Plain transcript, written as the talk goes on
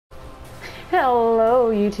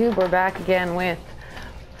Hello YouTube, we're back again with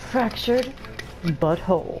Fractured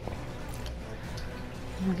Butthole.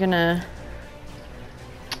 We're gonna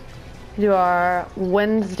do our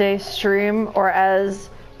Wednesday stream, or as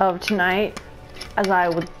of tonight, as I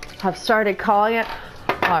would have started calling it,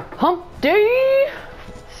 our Hump Day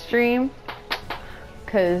stream.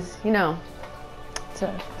 Cause, you know, it's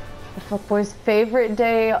the fuckboy's favorite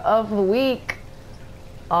day of the week.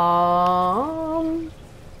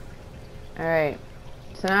 Alright,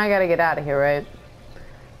 so now I gotta get out of here, right?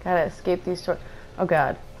 Gotta escape these stores. Oh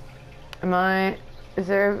god. Is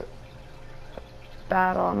there a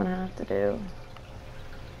battle I'm gonna have to do?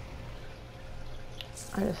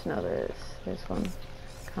 I just know there's one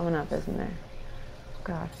coming up, isn't there? Oh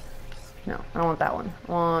god. No, I don't want that one.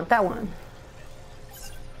 I want that one.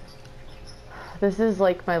 This is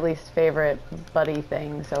like my least favorite buddy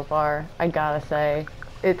thing so far, I gotta say.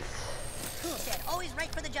 It's... Cool said, always right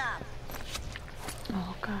for the job.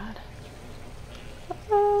 Oh god.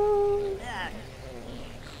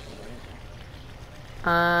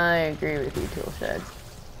 I agree with you, Toolshed.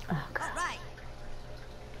 Oh god. All right.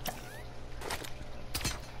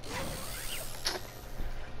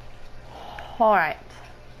 Alright.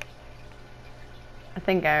 I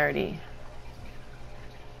think I already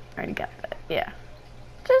got that. Yeah.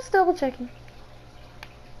 Just double checking.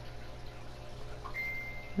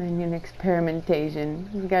 Minion experimentation.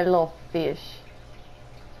 We got a little fish.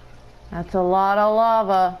 That's a lot of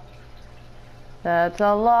lava. That's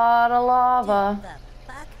a lot of lava. What the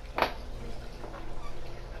fuck?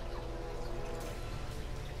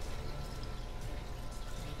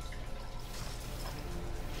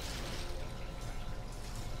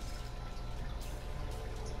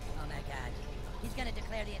 Oh my god. He's gonna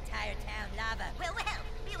declare the entire town lava. Well,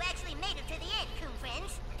 you actually made it to the end, Coon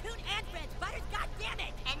friends. Coon and friends, Butters,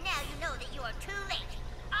 goddammit! And now you know that you are too late.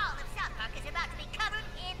 All of South Park is about to be covered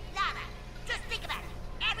in lava. Just think about it.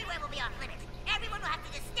 Everywhere will be off limits. Everyone will have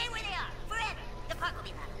to just stay where they are forever. The park will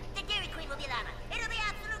be lava. The Dairy Queen will be lava. It'll be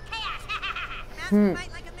absolute chaos.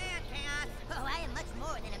 Fight like a man, Chaos. Oh, I am much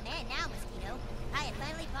more than a man now, Mosquito. I have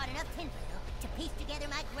finally bought enough tinfoil to piece together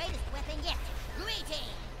my greatest weapon yet.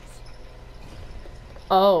 Greetings.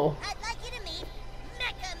 Oh. I'd like you to meet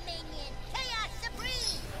Mecha Minion Chaos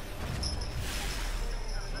Supreme.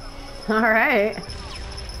 Alright.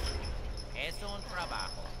 Es un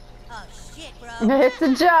trabajo. Oh shit, bro. It's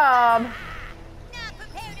a job. Now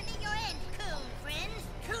prepare to meet your end, Coon friends.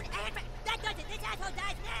 Coon and friends. That does it. This asshole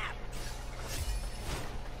dies now.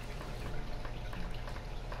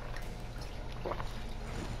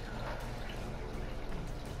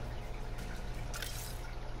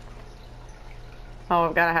 Oh,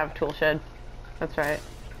 I've gotta have Toolshed. That's right.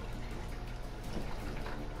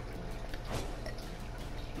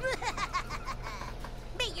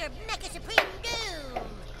 Meet your Mecha Supreme Doom.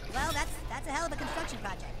 Well, that's a hell of a construction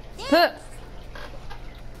project. Huh.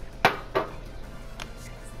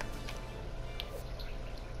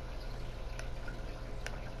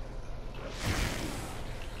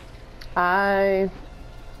 I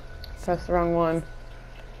pressed the wrong one.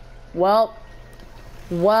 Well,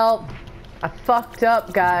 I fucked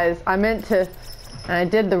up, guys. I meant to, and I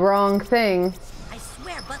did the wrong thing. I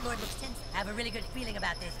swear Buttlord looks tense. I have a really good feeling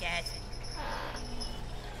about this, guys.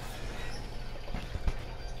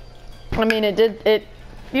 I mean,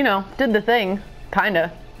 you know, did the thing,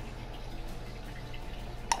 kinda.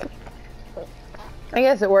 I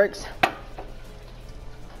guess it works.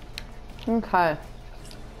 Okay.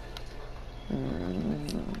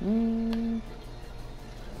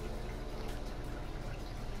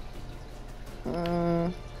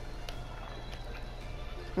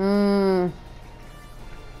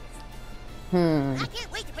 I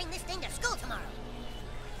can't wait to bring this thing to school tomorrow.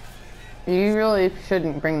 You really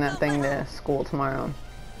shouldn't bring that thing to school tomorrow.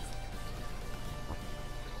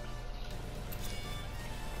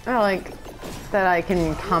 I like that I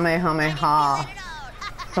can Kamehameha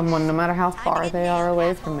someone no matter how far they are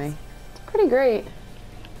away from me. It's pretty great.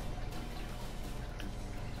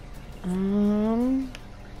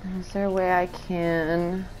 Is there a way I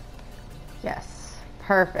can... Yes.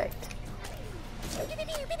 Perfect.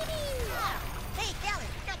 Hey, fellas,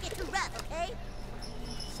 don't get too rough, okay?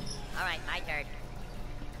 All right, my turn.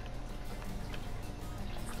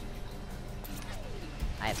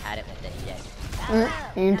 I've had it with this shit.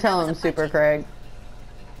 You can tell him Super Craig.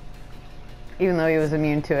 Even though he was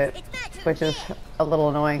immune to it, which is a little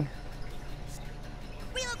annoying.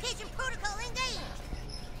 Relocation protocol engaged.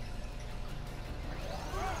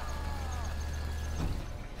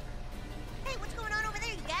 Hey, what's going on over there,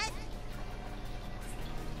 you guys?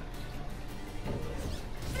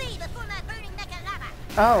 Flee before my burning mecha lava.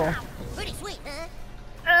 Oh. Pretty swift.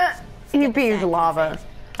 He Skip pees aside, lava. princess.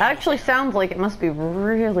 That actually sounds like it must be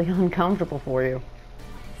really uncomfortable for you.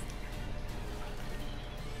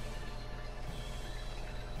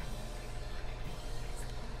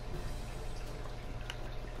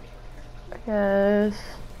 Yes.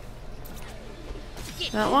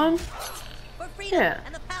 That one? For freedom Yeah.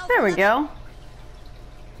 and the powerful There we love- go.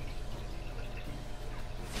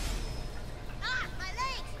 Ah, my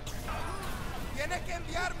legs! Tiene que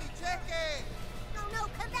enviar mi cheque. No, no,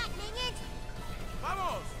 come back, minions!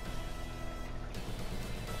 Vamos.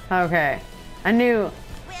 Okay. I knew Well,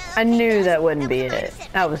 I okay, knew fellas, that wouldn't was be a minor it.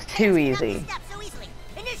 setback. That was too Let's not easy. mess up so easily.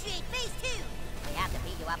 Initiate phase 2. We have to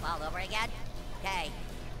beat you up all over again? Okay.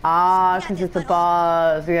 Ah, because it's a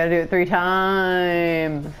boss. We gotta do it 3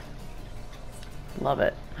 times. Love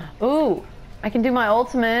it. Ooh, I can do my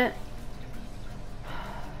ultimate.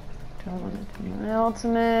 Do I want to do my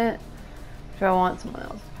ultimate? Do I want someone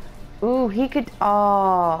else? Ooh, he could.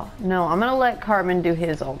 Oh, no, I'm gonna let Cartman do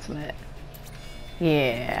his ultimate.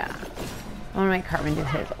 Yeah. I'm gonna make Cartman do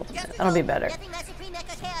his ultimate. That'll be better. Nothing my Supreme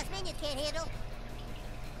Echo Chaos minions can't handle.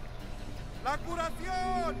 La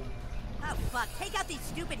curación. Oh fuck, take out these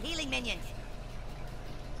stupid healing minions.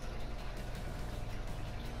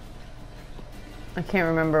 I can't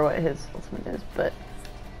remember what his ultimate is, but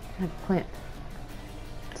I have plant.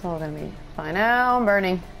 It's all gonna be fine. Now I'm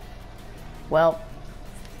burning. Well,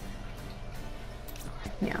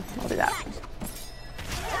 yeah, I'll do that.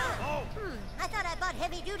 I thought I bought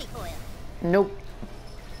heavy duty foil. Nope.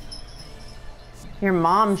 Your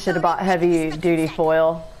mom should have bought heavy duty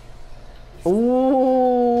foil.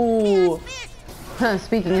 Ooh. Huh,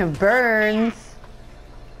 speaking of burns.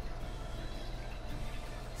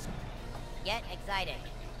 Get excited.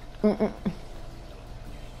 Mm-mm.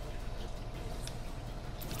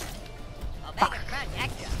 Omega Crunch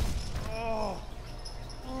Extra. Oh.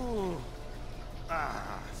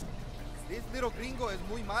 Ah. This little gringo es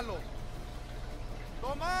muy malo.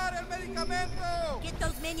 Tomar el medicamento. Get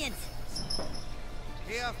those minions.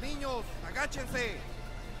 Geas, niños, agáchense.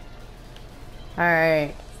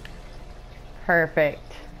 Alright.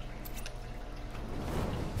 Perfect.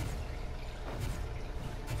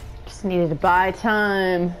 Just needed to buy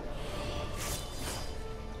time.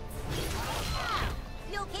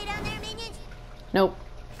 You okay down there, minions? Nope.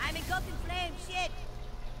 I'm engulfed in flames, shit.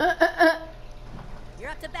 You're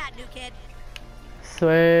up to bat, new kid.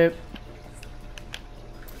 Sweet.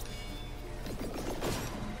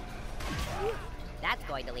 That's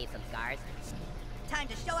going to leave some scars. Time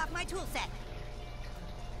to show off my tool set.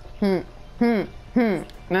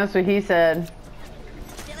 That's what he said.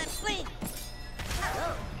 Still have swing.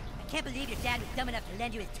 Oh, I can't believe your dad was dumb enough to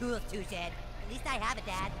lend you his tools, Two-Shed. At least I have a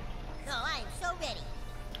dad. No, I am so ready.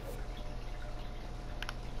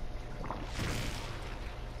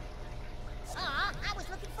 Aw, I was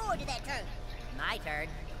looking forward to that turn. My turn.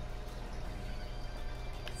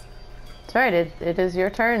 It's alright, it is your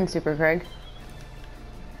turn, Super Craig.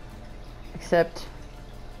 Except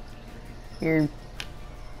you're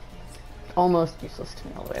almost useless to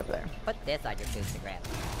me all the way over there. Put this on your boostergram.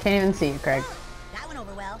 Can't even see you, Craig. That went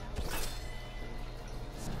over well.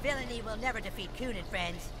 Villainy will never defeat Coon and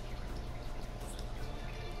friends.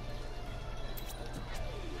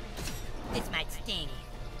 This might sting.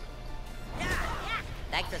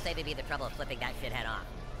 Thanks for saving me the trouble of flipping that shithead off.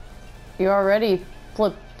 You already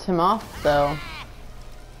flipped him off, though.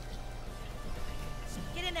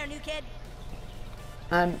 Get in there, new kid.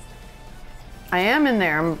 I am in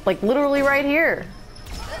there. I'm like literally right here.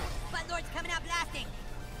 Butt Lord's coming out blasting.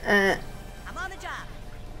 Uh, I'm on the job.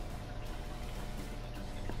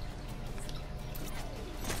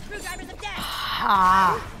 Screwdrivers of death.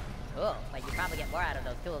 ah. Oh, but you probably get more out of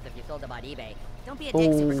those tools if you sold them on eBay. Don't be a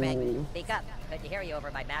dick, Super Craig. Ooh. Speak up. Couldn't hear you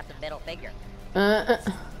over my massive middle finger. I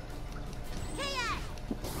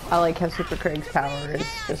like how Super Craig's power is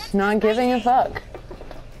just not giving a fuck.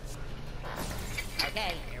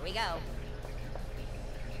 Okay, here we go.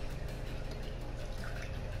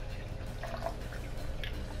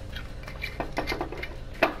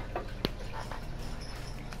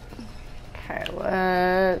 Okay,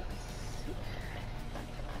 let's...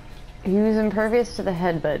 He was impervious to the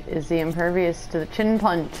headbutt. Is he impervious to the chin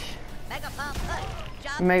punch? Mega palm push.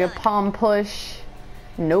 Job Mega done. palm push.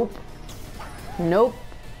 Nope. Nope.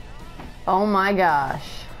 Oh my gosh.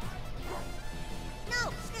 No,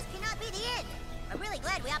 this cannot be the end. I'm really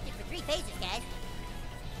glad we opted for 3 phases, guys.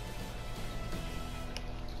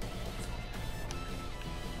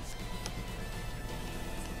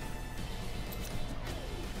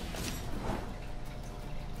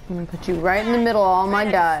 I'm gonna put you right in the middle of all my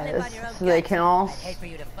Try not to guys, slip on your own so they guts. can all I'd hate for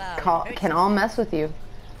you to fall and hurt can all yourself. mess with you.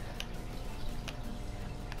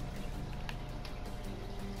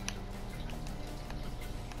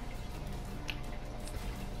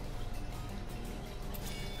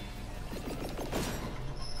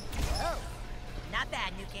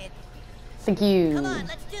 Thank you. Come on,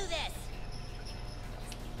 let's do this.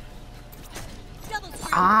 Double screw.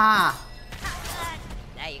 Ah,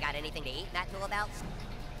 Hey, you got anything to eat in that tool belt?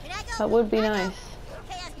 Can I go? that would be Can I go? nice.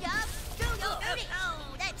 Chaos job? Go, dirty.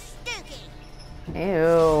 Oh, that's stinky.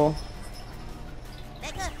 Ew.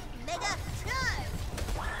 Mega, charge.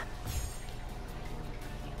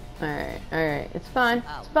 Alright, it's fine.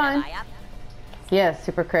 Oh, It's fine. am I up? Yes,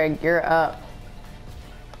 Super Craig, you're up.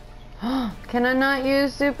 Can I not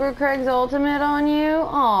use Super Craig's ultimate on you?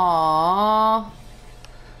 Aww.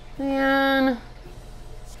 Man.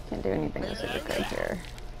 Can't do anything with Super Craig here.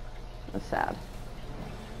 That's sad.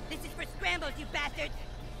 This is for scrambles, you bastards!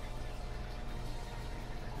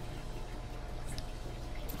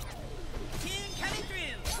 Tune coming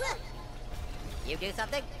through! You do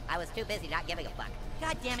something? I was too busy not giving a fuck.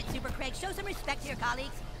 God damn it, Super Craig. Show some respect to your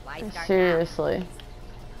colleagues. Why start now? Seriously.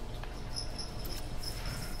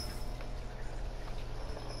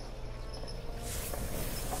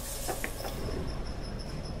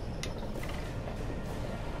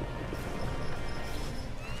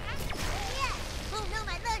 Yeah. Oh no,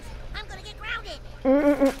 my legs. I'm gonna get grounded.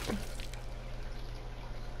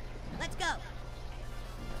 Let's go.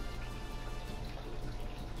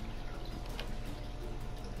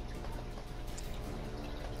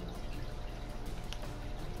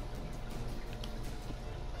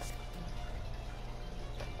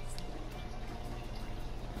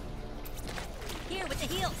 Here with the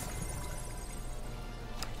heels.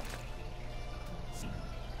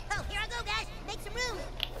 Oh, here I go, guys. Make some room.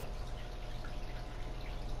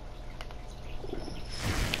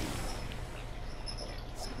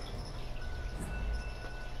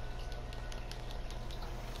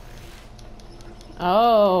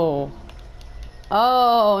 Oh.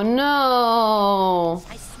 Oh no.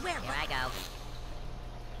 I swear, here I go.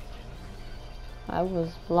 I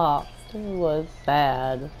was blocked. It was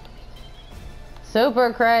sad.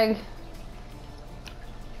 Super Craig.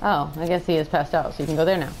 Oh, I guess he is passed out, so you can go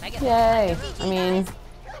there now. Yay. I mean,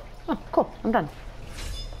 oh, cool. I'm done.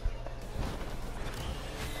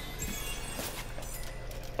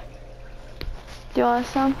 Do you want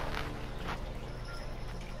some?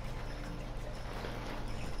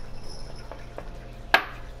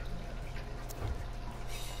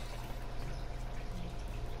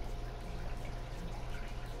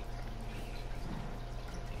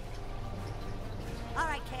 All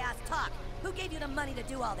right, Chaos, talk. Who gave you the money to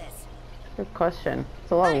do all this? Good question.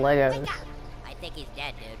 It's a lot of Legos. I think he's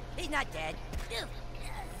dead, dude. He's not dead.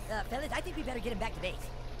 Fellas, I think we better get him back to base.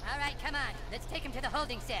 All right, come on. Let's take him to the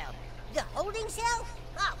holding cell. The holding cell?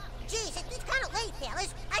 Oh, geez, it's kind of late,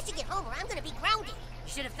 fellas. I should get home or I'm gonna be grounded.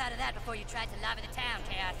 You should have thought of that before you tried to lava the town,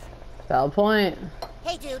 Chaos. Valid point.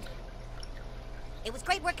 Hey, dude. It was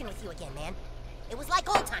great working with you again, man. It was like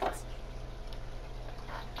old times.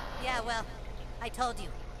 Yeah, well, I told you.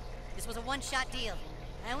 This was a one-shot deal.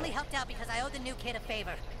 I only helped out because I owed the new kid a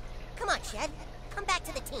favor. Come on, Shed. Come back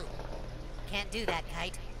to the team. Can't do that,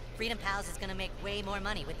 Kite. Freedom Pals is gonna make way more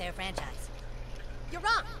money with their franchise. You're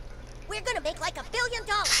wrong. We're gonna make like $1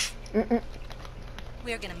 billion.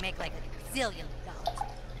 We're gonna make like $1 zillion.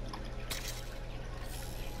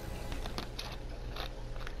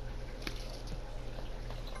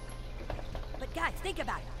 But guys, think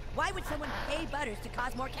about it. Why would someone pay Butters to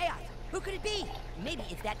cause more chaos? Who could it be? Maybe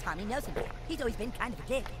it's that Tommy Nelson guy. He's always been kind of a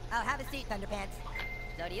dick. Oh, have a seat, Thunderpants.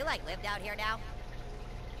 So do you like live out here now?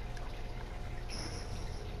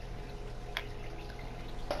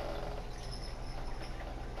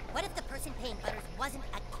 What if the person paying Butters wasn't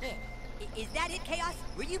a kid? Is that it, Chaos?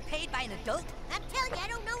 Were you paid by an adult? I'm telling you, I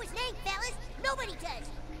don't know his name, fellas. Nobody does.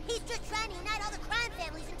 He's just trying to unite all the crime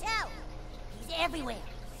families in town. He's everywhere.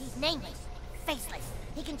 He's nameless, faceless.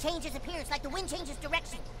 He can change his appearance like the wind changes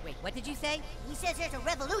direction. Wait, what did you say? He says there's a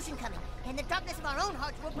revolution coming, and the darkness of our own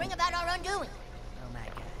hearts will bring about our undoing. Oh my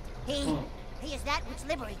god. He is that which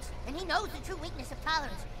liberates, and he knows the true weakness of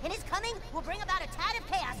tolerance. And his coming will bring about a tide of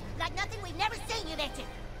chaos like nothing we've never seen, you mentioned.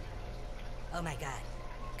 Oh my god.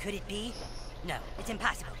 Could it be? No, it's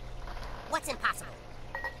impossible. What's impossible?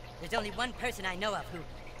 There's only one person I know of who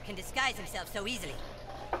can disguise himself so easily.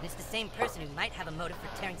 And it's the same person who might have a motive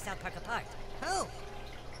for tearing South Park apart. Who?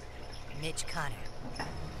 Mitch Connor.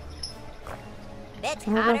 Mitch I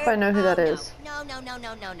don't know if I know who that is. No.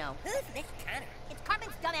 Who's Mitch Connor? It's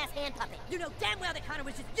Cartman's dumbass hand puppet. You know damn well that Connor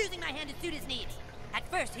was just using my hand to suit his needs. At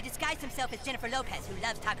first, he disguised himself as Jennifer Lopez, who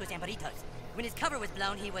loves tacos and burritos. When his cover was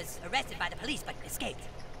blown, he was arrested by the police, but escaped.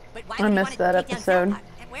 But why I would he missed want that to take down episode. South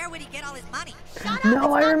Park? And where would he get all his money? Shut up, No, it's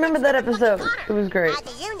I not remember Mitch, that it's fucking episode. Connor. It was great. How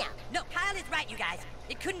do you know? No, Kyle is right, you guys.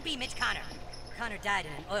 It couldn't be Mitch Connor. Connor died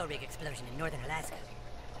in an oil rig explosion in northern Alaska.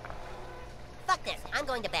 Fuck this. I'm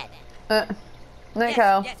going to bed.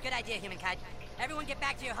 Nico. Yes, good idea, humankind. Everyone get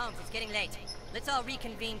back to your homes. It's getting late. Let's all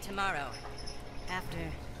reconvene tomorrow. After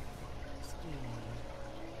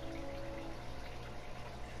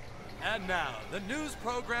And now, the news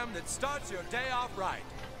program that starts your day off right.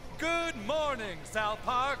 Good morning, South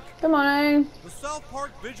Park. Good morning. The South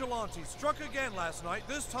Park Vigilante struck again last night,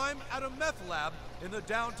 this time at a meth lab in the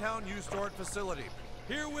downtown U-Stored facility.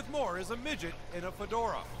 Here with more is a midget in a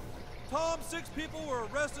fedora. Tom, 6 people were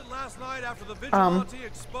arrested last night after the vigilante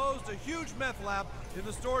exposed a huge meth lab in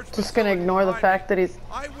the storage facility. Just gonna ignore the fact that he's...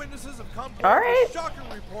 Eyewitnesses have come All forward right. with shocking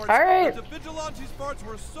reports All right. that the vigilante's farts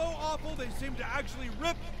were so awful they seemed to actually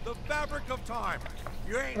rip the fabric of time.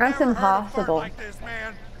 You ain't That's never impossible. heard a fart like this,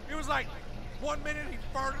 man. It was like 1 minute he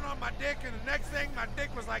farted on my dick, and the next thing my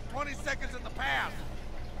dick was like 20 seconds in the past.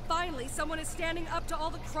 Finally, someone is standing up to all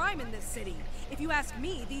the crime in this city. If you ask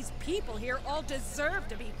me, these people here all deserve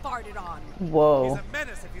to be farted on. Whoa. He's a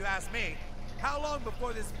menace, if you ask me. How long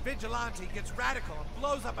before this vigilante gets radical and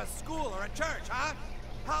blows up a school or a church, huh?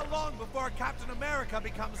 How long before Captain America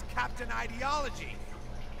becomes Captain Ideology?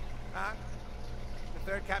 Huh?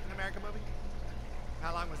 The third Captain America movie?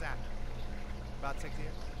 How long was that? About 6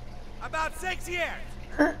 years? About 6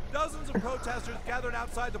 years! Dozens of protesters gathered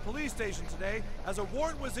outside the police station today as a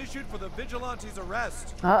warrant was issued for the vigilante's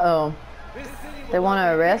arrest. Uh-oh. They want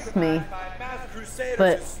to arrest me.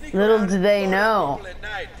 But little do they know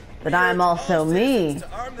that I'm also me.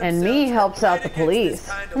 And me helps out the police.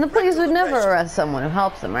 And the police would never arrest someone who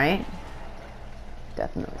helps them, right?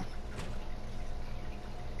 Definitely.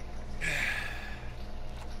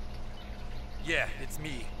 Yeah, it's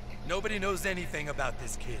me. Nobody knows anything about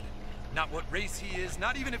this kid. Not what race he is,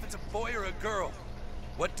 not even if it's a boy or a girl.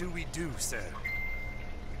 What do we do, sir?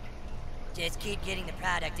 just keep getting the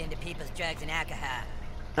product into people's drugs and alcohol.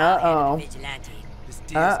 Uh-oh. Vigilante. This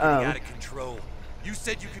deal's getting out of control. You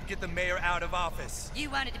said you could get the mayor out of office. You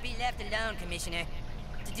wanted to be left alone, Commissioner.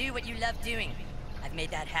 To do what you love doing. I've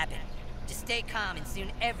made that happen. Just stay calm and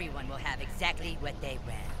soon everyone will have exactly what they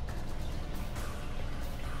want.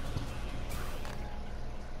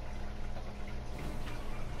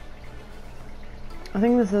 I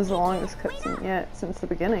think this is the longest cutscene yet since the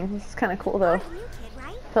beginning. This is kind of cool though. I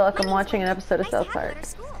feel like I'm watching an episode of South Park.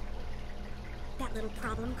 That little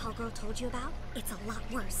problem Call Girl told you about? It's a lot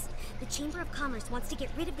worse. The Chamber of Commerce wants to get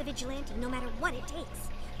rid of the vigilante no matter what it takes.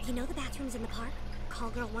 You know the bathrooms in the park? Call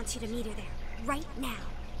Girl wants you to meet her there, right now.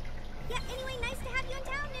 Yeah, anyway, nice to have you in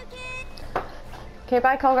town, new kid. Okay,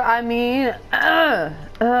 bye, Call Girl. I mean, oh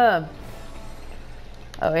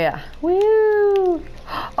yeah. Woo!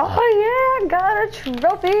 Oh yeah, got a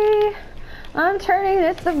trophy. I'm turning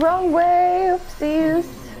this the wrong way. Oopsies.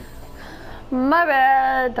 My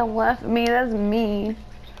bad. Don't laugh at me. That's me.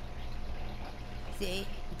 See? It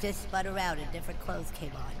just spun around and different clothes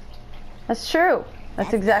came on. That's true.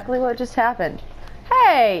 That's exactly what just happened.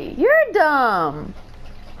 Hey, you're dumb.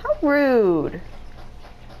 How rude.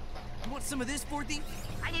 You want some of this, 14?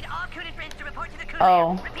 I need all Coon and friends to report to the Coon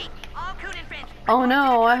Oh. Lair. Repeat, all Coon and friends. Oh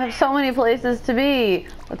no, I have so many places to be.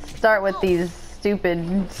 Let's start with these stupid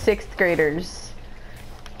 6th graders.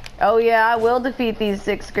 Oh yeah, I will defeat these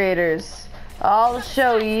 6th graders. I'll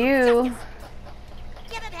show you.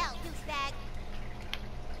 Give him hell, douchebag.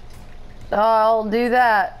 I'll do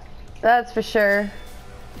that. That's for sure.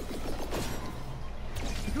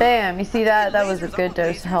 Bam, you see that? That was a good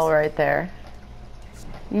dose of hell right there.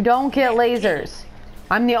 You don't get lasers.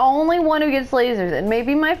 I'm the only one who gets lasers, and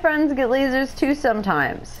maybe my friends get lasers too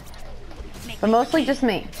sometimes. But mostly just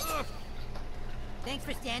me. Thanks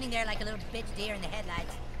for standing there like a little bitch deer in the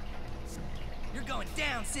headlights. You're going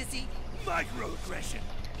down, sissy. Microaggression.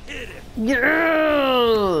 Hit him.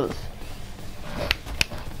 Yes!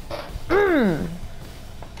 Coon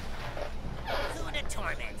of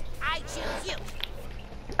torment. I choose you.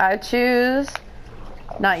 I choose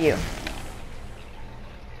not you.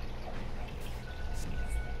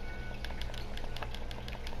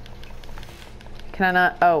 Can I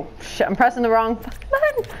not? Oh, shit, I'm pressing the wrong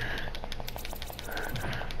button.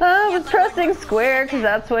 I was pressing square because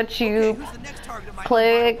that's what you Who's the next target of my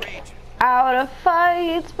click rage? out of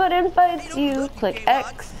fights, but in fights you click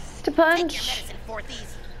X to Take your punch. medicine,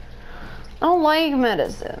 Fourthies. I don't like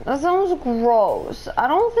medicine. That sounds gross. I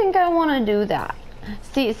don't think I want to do that.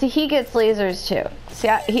 See, he gets lasers too. See,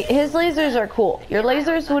 his lasers are cool. Your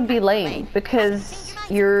lasers would be lame because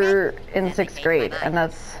you're in 6th grade, and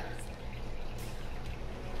that's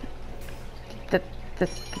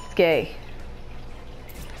gay.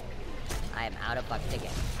 I am out of luck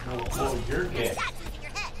again. You're gay.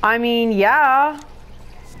 I mean, yeah.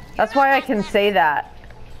 That's why I can say that.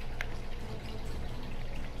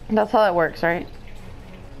 That's how it works, right?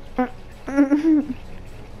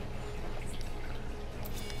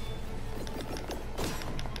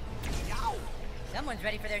 Someone's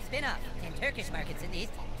ready for their spin-off. In Turkish markets, at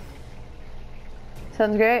least.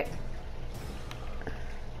 Sounds great.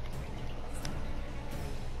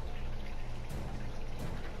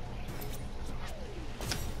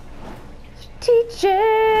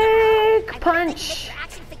 Strategic punch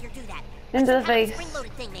Action figure do that. into the face.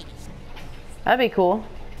 Spring-loaded thing, maybe. That'd be cool.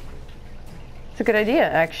 It's a good idea,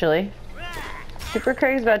 actually. Super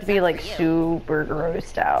Craig's about to be like super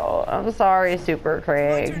grossed out. I'm sorry, Super My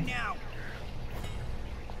Craig. turn now.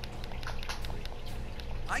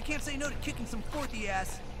 I can't say no to kicking some fourthy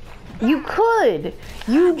ass. You could.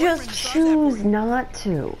 You just choose not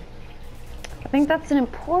to. I think that's an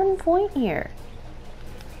important point here.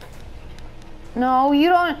 No, you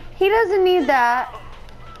don't. He doesn't need that.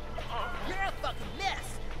 You're a fucking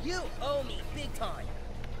mess. You owe me big time.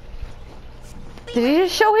 Did he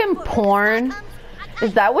just show him porn?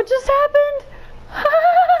 Is that what just happened?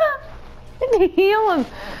 To heal him.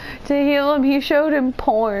 To heal him, he showed him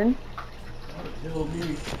porn. Kill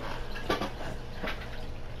me.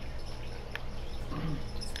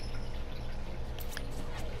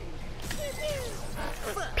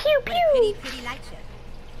 Pew pew. Pretty light show.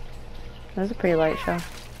 That was a pretty light show.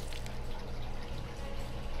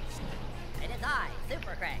 It is I,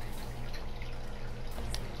 Super Craig.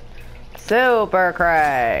 Super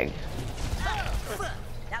Craig.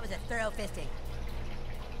 That was a thorough fisting.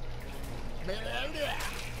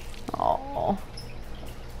 Oh,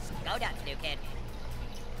 Go nuts, new kid.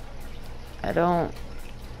 I don't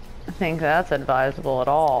think that's advisable at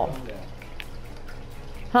all.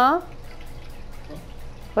 Huh?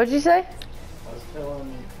 What'd you say? I was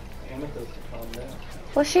telling Amethyst to calm down.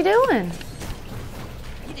 What's she doing?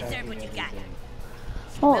 You deserve what you got.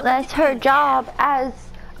 Well, that's her job as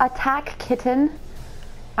attack kitten.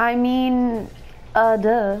 I mean,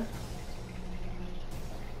 duh.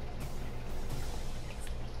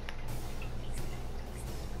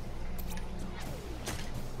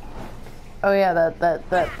 Oh yeah,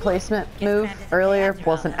 that placement move earlier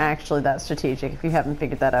wasn't actually that strategic, if you haven't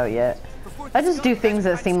figured that out yet. I just do things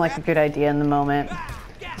that seem like a good idea in the moment.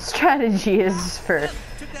 Strategy is for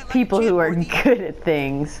people who are good at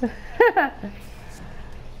things.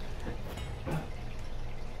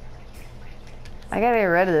 I gotta get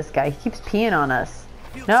rid of this guy. He keeps peeing on us.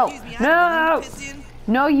 No, no,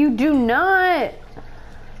 no, you do not.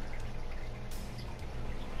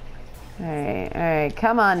 Alright,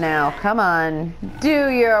 come on now, come on. Do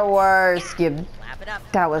your worst, you... Laugh it up.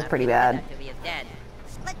 That was pretty bad. Until he is dead.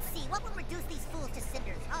 Let's see, what will reduce these fools to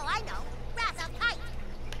cinders? Oh, I know. Razz out kite.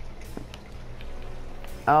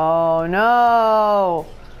 Oh no!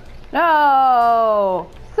 No!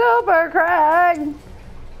 Super Craig!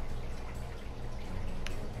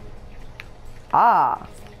 Ah.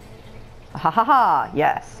 Ha ha ha,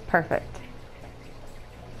 yes, perfect.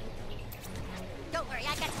 Don't worry,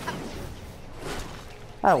 I got you covered.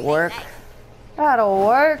 That'll work. That'll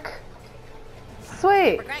work.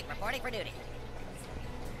 Sweet. Super Craig reporting for duty.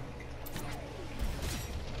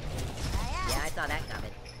 Yeah, I saw that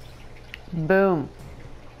coming. Boom.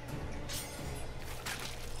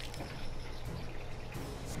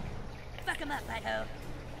 Fuck him up, Idaho.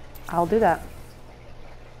 I'll do that.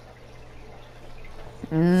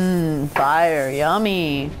 Mmm, fire,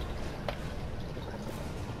 yummy.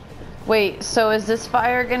 Wait, so is this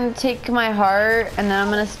fire gonna take my heart and then I'm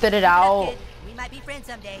gonna spit it out We might be friends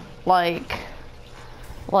someday. like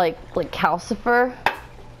Calcifer?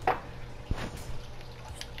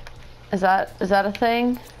 Is that a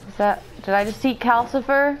thing? Did I just eat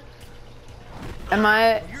Calcifer? Am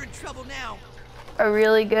I You're in trouble now. a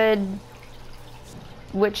really good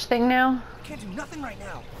witch thing now? Can't do nothing right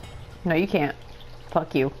now. No, you can't.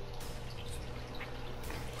 Fuck you.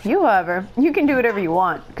 You, however, you can do whatever you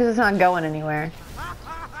want, because it's not going anywhere.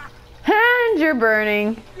 And you're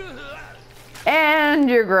burning. And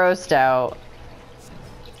you're grossed out.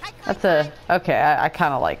 Okay, I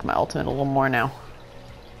kind of like my ultimate a little more now.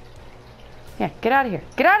 Yeah, get out of here.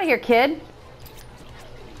 Get out of here, kid. I'm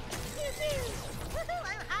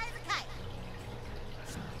high as a kite.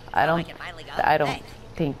 I I can finally go. don't Thanks.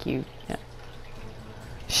 think you... Yeah.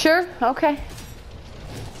 Sure, okay.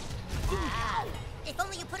 If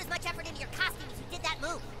only you put as much effort into your costume as you did that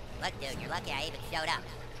move. Look, dude, you're lucky I even showed up.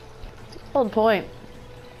 Hold point.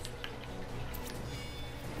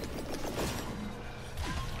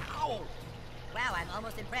 Ow! Wow, I'm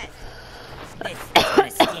almost impressed. This is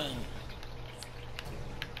gonna sting.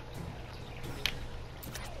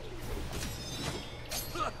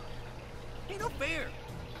 Ain't no fair.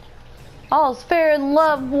 All's fair in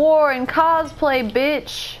love, war, and cosplay,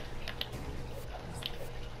 bitch.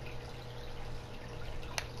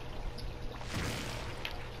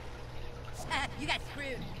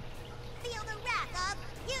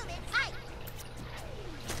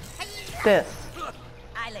 This.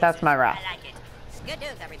 That's my wrath. I like it. Good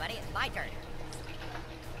news, everybody. It's my turn.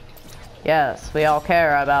 Yes, we all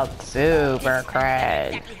care about Super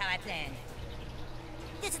Craig. Exactly how I planned.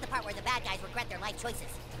 This is the part where the bad guys regret their life choices.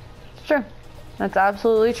 It's true. That's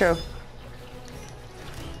absolutely true.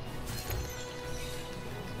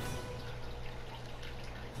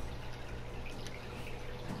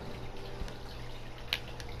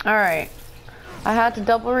 Alright. I had to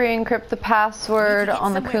double re-encrypt the password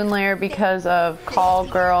on the Coon layer because of Call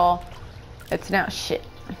Girl. It's now shit.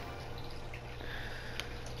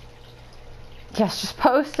 Yes, just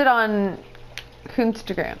post it on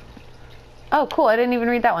Coonstagram. Oh, cool. I didn't even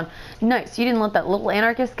read that one. Nice. You didn't let that little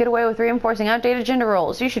anarchist get away with reinforcing outdated gender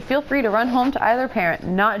roles. You should feel free to run home to either parent,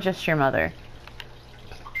 not just your mother.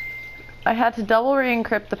 I had to double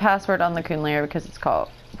re-encrypt the password on the Coon layer because it's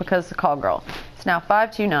the Call Girl. It's now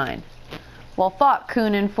 529. Well fought,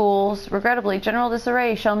 Coon and fools. Regrettably, General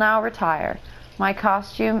Disarray shall now retire. My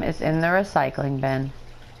costume is in the recycling bin.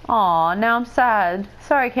 Aw, now I'm sad.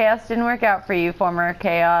 Sorry, Chaos didn't work out for you, former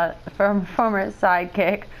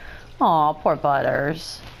sidekick. Aw, poor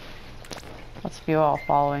Butters. Let's view all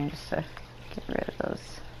following just to get rid of those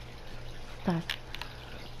stuff.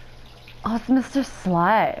 Oh, it's Mr.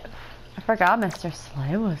 Slave. I forgot Mr.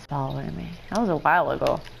 Slave was following me. That was a while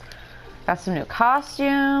ago. Got some new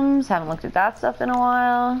costumes. Haven't looked at that stuff in a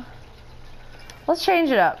while. Let's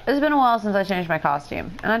change it up. It's been a while since I changed my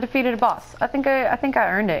costume, and I defeated a boss. I think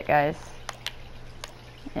I earned it, guys.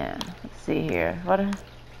 Yeah. Let's see here. What are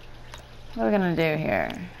we gonna do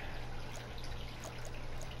here?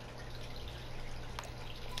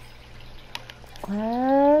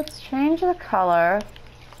 Let's change the color.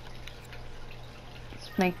 Let's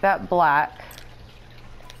make that black.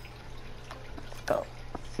 Let's go.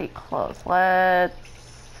 Let's see clothes. Let's.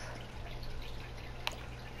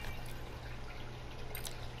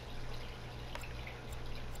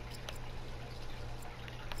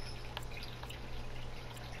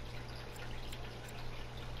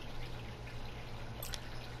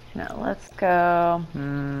 No, let's go.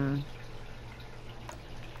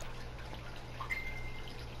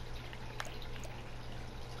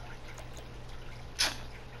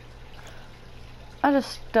 I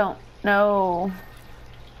just don't know.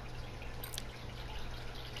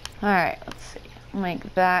 Alright, let's see.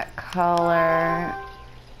 Make that color.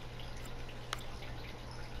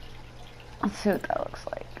 Let's see what that looks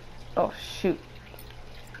like. Oh, shoot.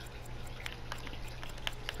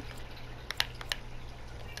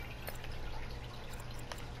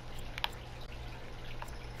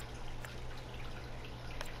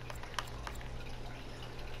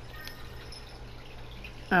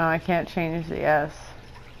 Oh, I can't change the S.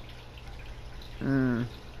 In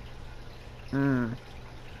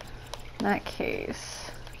that case.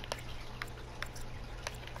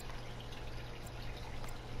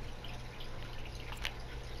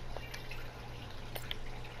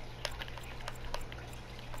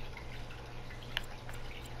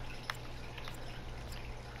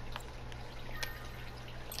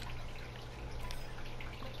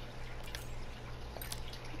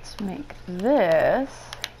 Let's make this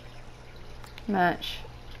match.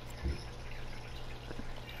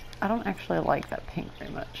 I don't actually like that pink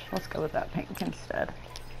very much. Let's go with that pink instead.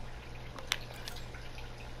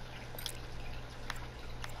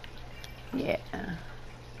 Yeah.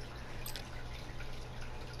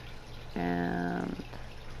 And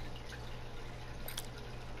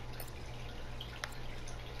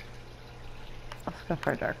let's go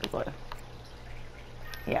for a darker blue.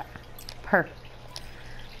 Yeah. Perfect.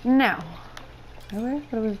 Now,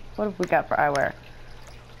 eyewear? What have we got for eyewear?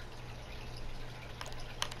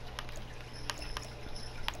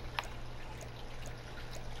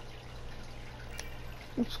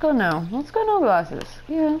 Let's go no. Let's go no glasses.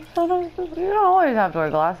 Yeah, sometimes you don't always have to wear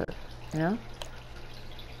glasses, you know?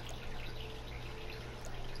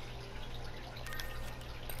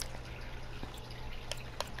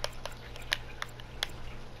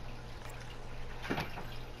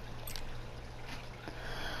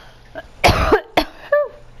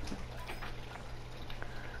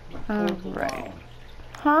 Alright.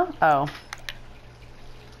 Huh? Oh.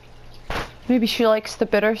 Maybe she likes the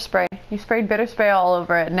bitter spray. You sprayed bitter spray all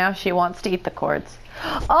over it, and now she wants to eat the cords.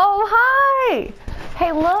 Oh, hi!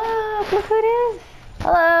 Hey, look who it is.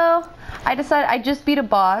 Hello. I just beat a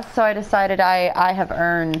boss, so I decided I've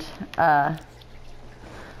earned the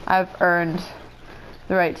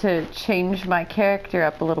right to change my character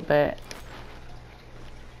up a little bit.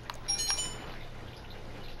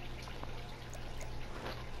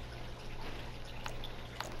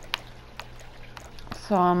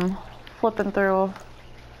 So I'm flipping through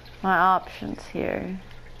my options here.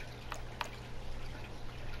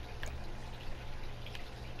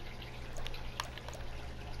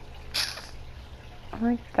 I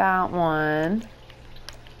like that one.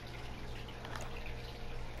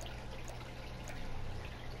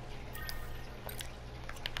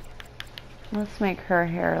 Let's make her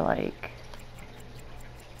hair like...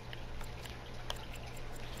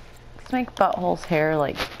 Let's make Butthole's hair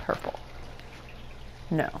like purple.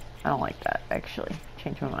 No, I don't like that, actually.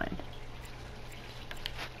 Change my mind.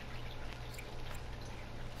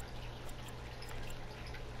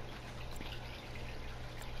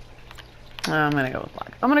 I'm gonna go with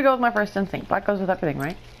black. I'm gonna go with my first instinct. Black goes with everything,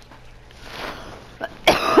 right?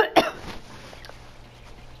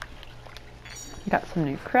 Got some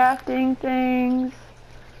new crafting things.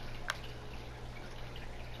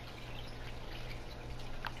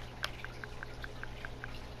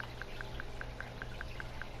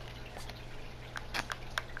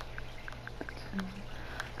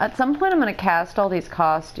 At some point I'm gonna cast all these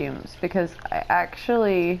costumes because I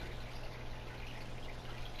actually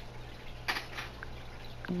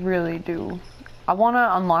really do. I want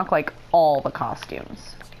to unlock like all the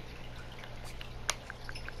costumes.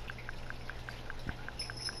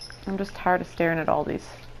 I'm just tired of staring at all these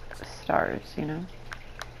stars, you know?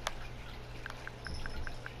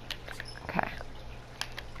 Okay.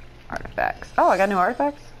 Artifacts. Oh, I got new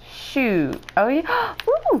artifacts? Shoot. Oh, yeah.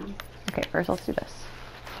 Woo! Okay, first let's do this.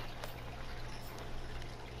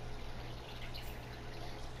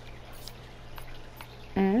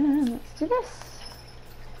 And let's do this.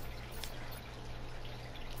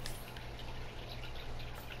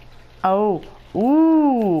 Oh.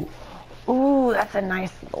 Ooh. Ooh, that's a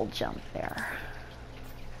nice little jump there.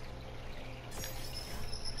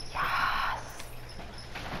 Yes.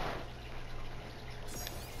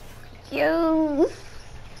 Yes.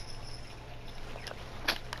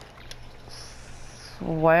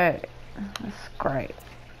 Sweet. That's great.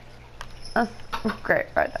 That's great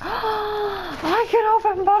right there. I can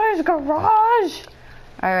open Butter's garage!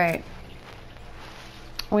 Alright.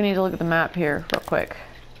 We need to look at the map here real quick.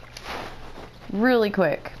 Really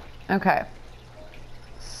quick. Okay.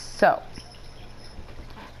 So.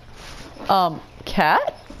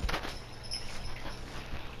 Cat?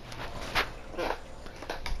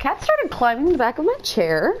 Cat started climbing the back of my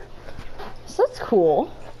chair. So that's cool.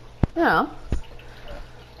 Yeah.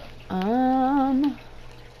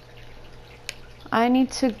 I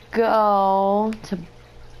need to go to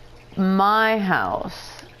my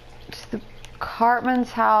house. To the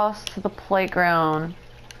Cartman's house, to the playground.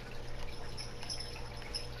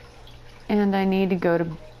 And I need to go to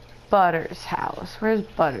Butter's house. Where's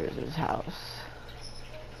Butter's house?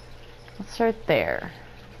 Let's start there.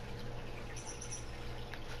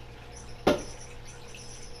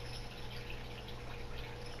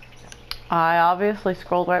 I obviously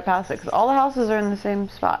scrolled right past it because all the houses are in the same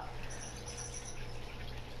spot.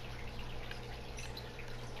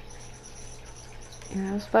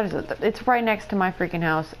 Yeah, Butter's it's right next to my freaking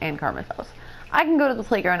house and Carmen's house. I can go to the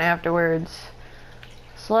playground afterwards.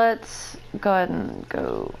 So let's go ahead and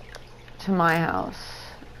go to my house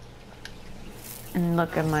and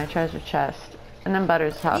look at my treasure chest, and then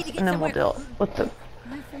Butter's house, and then we'll deal with the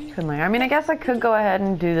I mean, I guess I could go ahead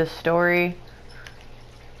and do the story.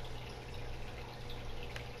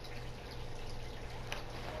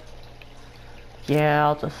 Yeah,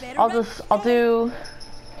 I'll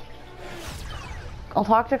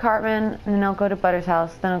talk to Cartman, and then I'll go to Butter's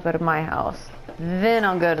house, then I'll go to my house, then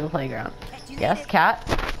I'll go to the playground. Yes, cat?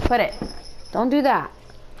 Quit it. Don't do that.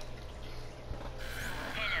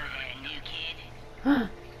 Hello there, new kid.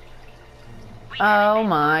 Oh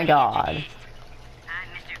my god. I'm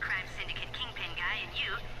Mr. Crime Syndicate Kingpin guy, and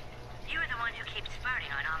you're the one who keeps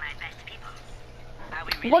farting on all my best people. Are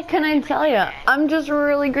we really What can I tell you? I'm just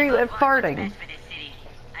really great at farting. best for this city?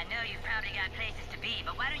 I know you've probably got places to be,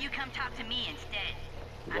 but why don't you come talk to me instead?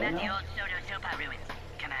 I'm at the old Soto Sopa ruins.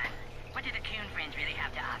 Come on. What do the Coon friends really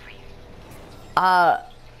have to offer you?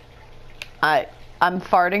 I'm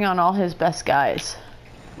farting on all his best guys.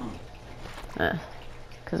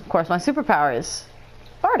 Because of course my superpower is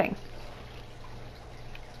farting.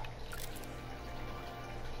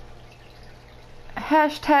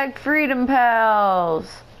 Hashtag Freedom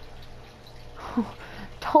Pals.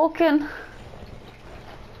 Tolkien.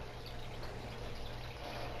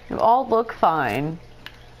 You all look fine.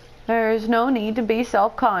 There's no need to be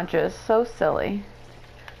self-conscious. So silly.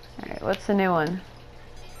 Alright, what's the new one?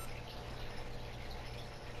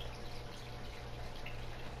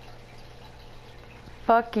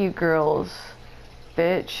 Fuck you girls.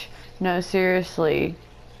 Bitch. No, seriously.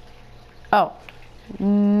 Oh.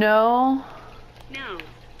 No. No.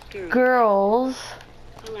 Girls.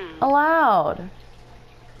 Allowed. Allowed.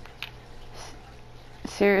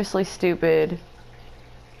 Seriously stupid.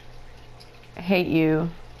 hate you.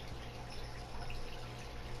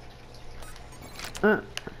 Oh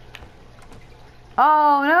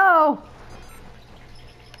no!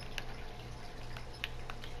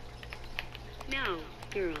 No,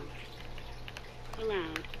 girls.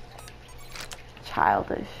 Allowed.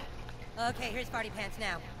 Childish. Okay, here's Farty Pants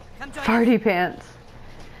now. Come join us. Farty Pants.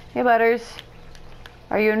 Hey, Butters.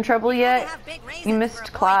 Are you in trouble yet? Have big raisins You for a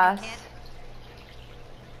missed boy, class. you can't.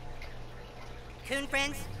 Coon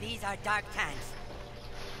friends, these are dark times.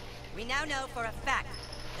 We now know for a fact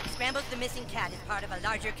that Scrambles the Missing Cat is part of a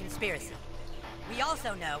larger conspiracy. We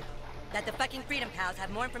also know that the fucking Freedom Pals have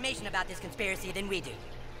more information about this conspiracy than we do.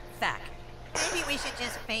 Fact. Maybe we should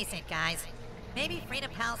just face it, guys. Maybe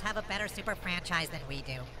Freedom Pals have a better super franchise than we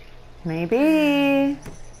do. Maybe. Hey,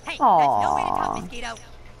 that's no way to talk, Aww. Mosquito.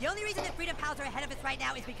 The only reason that Freedom Pals are ahead of us right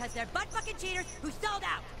now is because they're butt-fucking cheaters who sold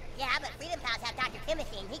out. Yeah, but Freedom Pals have Dr.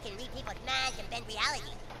 Timothy, and he can read people's minds and bend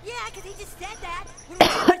reality. Yeah, because he just said that. When we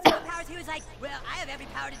got our superpowers, he was like, well, I have every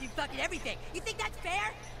power to do fucking everything. You think that's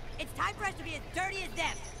fair? It's time for us to be as dirty as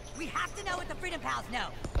them. We have to know what the Freedom Pals know.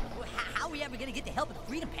 Well, how are we ever going to get the help of the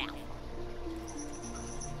Freedom Pals?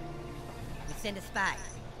 We send a spy.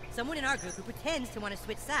 Someone in our group who pretends to want to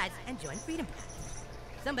switch sides and join Freedom Pals.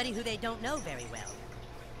 Somebody who they don't know very well.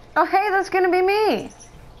 Oh, hey, that's gonna be me.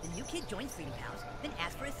 The new kid joins Freedom Pals, then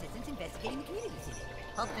asks for assistance investigating the community city.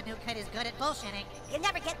 Hope the new kid is good at bullshitting. You'll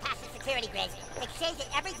never get past the security, Grace. Exchange it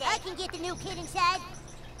every day. I can get the new kid inside.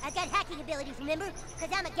 I've got hacking abilities, remember?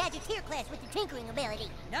 Because I'm a gadgeteer class with the tinkering ability.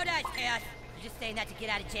 No dice, Chaos. You're just saying that to get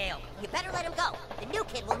out of jail. You better let him go. The new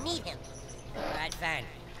kid will need him. Alright, fine.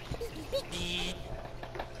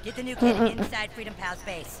 Get the new kid inside Freedom Pal's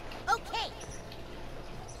base. Okay.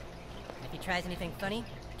 If he tries anything funny,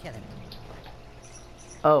 kill him.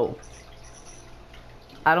 Oh.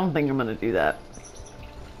 I don't think I'm gonna do that.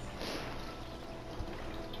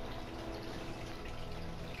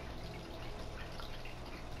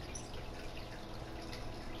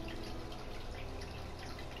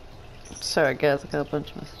 Sorry guys, I got a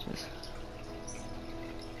bunch of messages.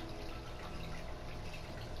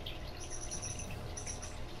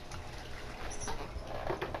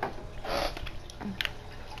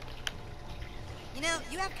 You know,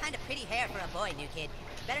 you have kind of pretty hair for a boy, new kid.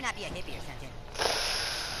 Better not be a hippie or something.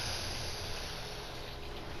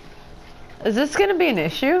 Is this gonna be an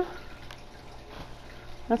issue?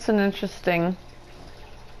 That's an interesting...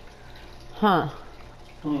 Huh.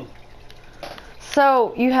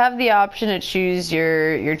 So, you have the option to choose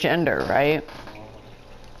your gender, right?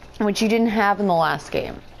 Which you didn't have in the last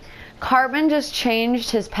game. Cartman just changed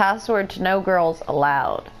his password to no girls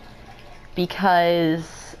allowed.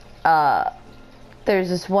 Because, there's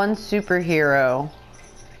this one superhero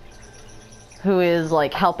who is,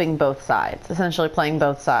 like, helping both sides. Essentially playing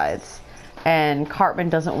both sides. And Cartman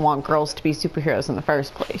doesn't want girls to be superheroes in the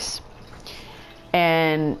first place.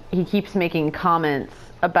 And he keeps making comments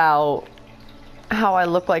about how I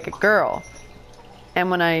look like a girl. And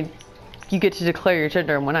when you get to declare your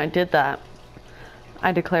gender, and when I did that,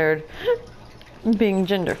 I declared being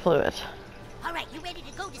gender fluid. All right, you ready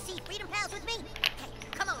to go to see Freedom Pals with me? Okay,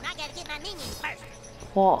 come on, I gotta get my minions first.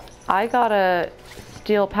 Well, I gotta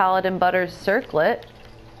steal Paladin Butter's circlet.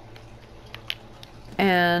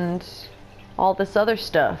 And all this other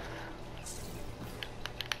stuff.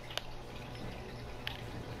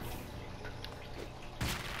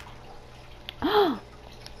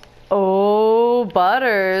 Oh,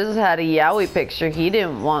 Butters had a Yowie picture he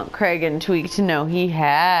didn't want Craig and Tweak to know he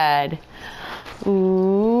had.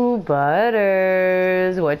 Ooh,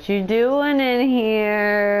 Butters, what you doing in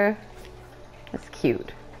here? That's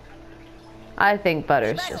cute. I think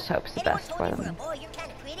Butters just hopes the best for them.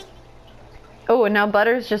 Oh, and now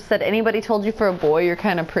Butters just said, anybody told you for a boy you're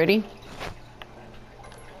kind of pretty?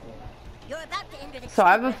 So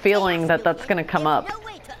I have a feeling that that's going to come up.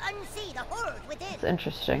 It's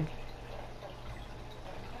interesting.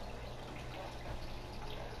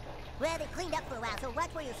 Well, they cleaned up for a while, so watch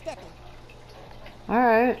where you're stepping.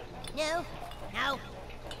 Alright. No, no,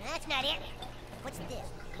 that's not it. What's this?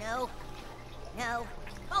 No, no.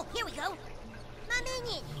 Oh, here we go. My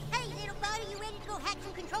minion. Hey, little buddy, you ready to go hack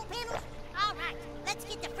some control panels? All right, let's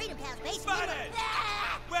get to Freedom Pals base.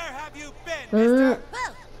 Where have you been, mister?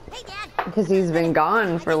 Whoa, hey, Dad. Because he's been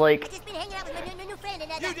gone for like I've just been hanging out with my new friend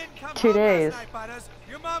and You didn't come 2 home days. last night, Butters.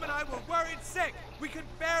 Your mom and I were worried sick. We could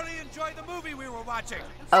barely enjoy the movie we were watching.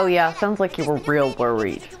 Oh yeah, sounds like you were real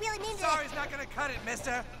worried. Sorry's not gonna cut it,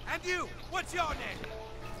 mister. And you, what's your name?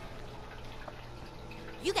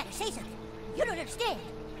 You gotta say something. You don't understand.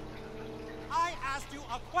 I asked you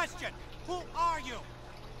a question. Who are you?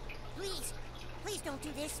 Please, please don't do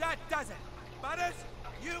this. That does it. Butters,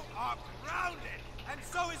 You are grounded, and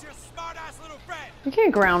so is your smart-ass little friend. You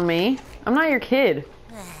can't ground me. I'm not your kid.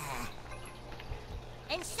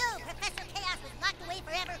 And so, Professor Chaos was locked away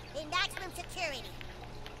forever in maximum security.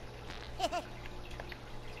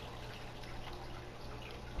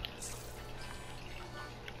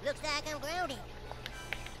 Looks like I'm grounded.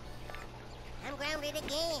 I'm grounded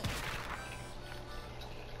again.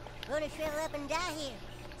 Gonna shrivel up and die here.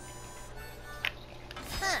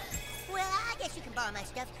 Huh. Well, I guess you can borrow my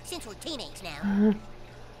stuff since we're teenage now.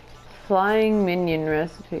 Flying minion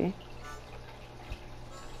recipe.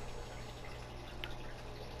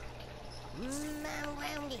 I'm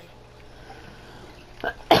grounded.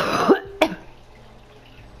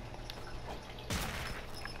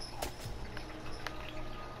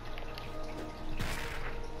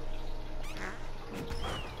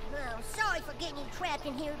 Oh, sorry for getting you trapped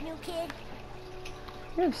in here, new kid.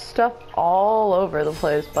 You have stuff all over the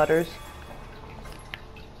place, Butters.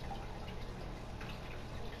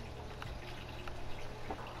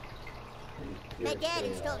 My dad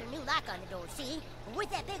installed a new lock on the door, see? With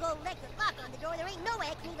that big old electric lock on the door, there ain't no way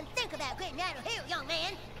I can even think about getting out of here, young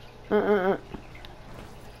man.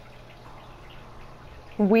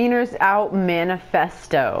 Wieners Out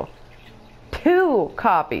Manifesto. 2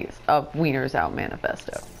 copies of Wieners Out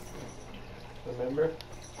Manifesto. Remember?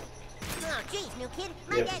 Oh, jeez, new kid.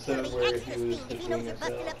 My The dad's gonna episode be where extra he was steamed if he knows you're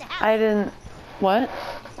between busting us up the house. I didn't. What?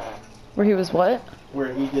 Where he was what?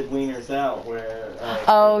 Where he did Wieners Out, where...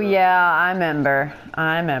 Oh, yeah, I remember.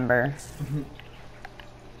 I remember.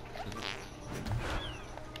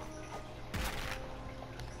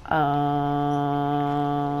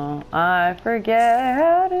 I forget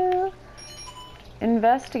how to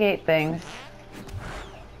investigate things.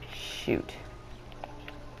 Shoot.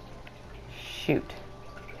 Shoot.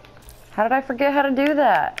 How did I forget how to do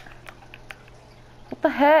that? What the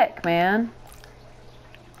heck, man?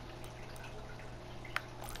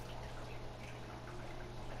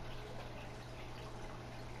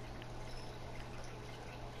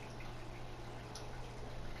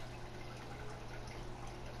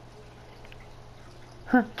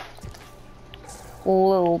 Huh.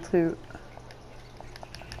 Little toot.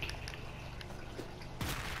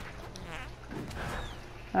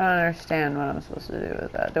 I don't understand what I'm supposed to do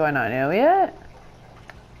with that. Do I not know yet?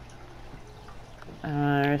 I don't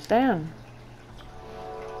understand.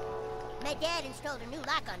 My dad installed a new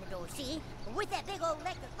lock on the door, see? With that big old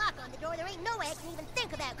electric lock on the door, there ain't no way I can even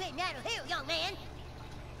think about getting out of here, young man.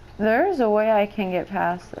 There's a way I can get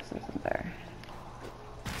past this, isn't there?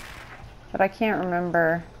 But I can't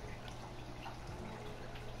remember.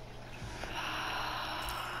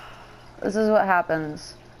 This is what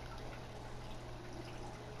happens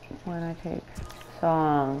when I take so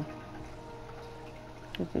long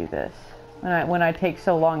to do this. When I take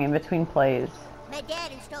so long in between plays. My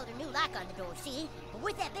dad installed a new lock on the door, see?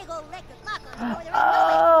 With that big old electric lock on the door, there ain't no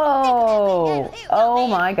way I can even think about getting out of here, young Oh man.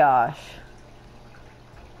 my gosh.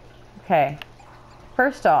 Okay.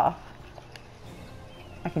 First off,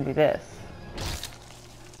 I can do this.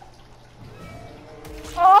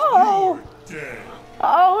 Oh!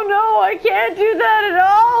 Oh no, I can't do that at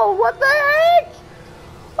all! What the heck?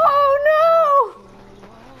 Oh no!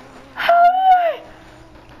 How did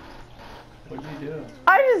What'd you do?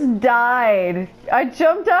 I just died. I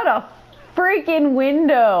jumped out a freaking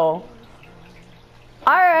window.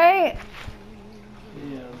 Alright.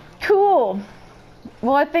 Yeah. Cool.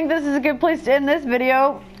 Well, I think this is a good place to end this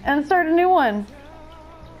video and start a new one.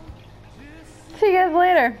 See you guys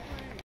later.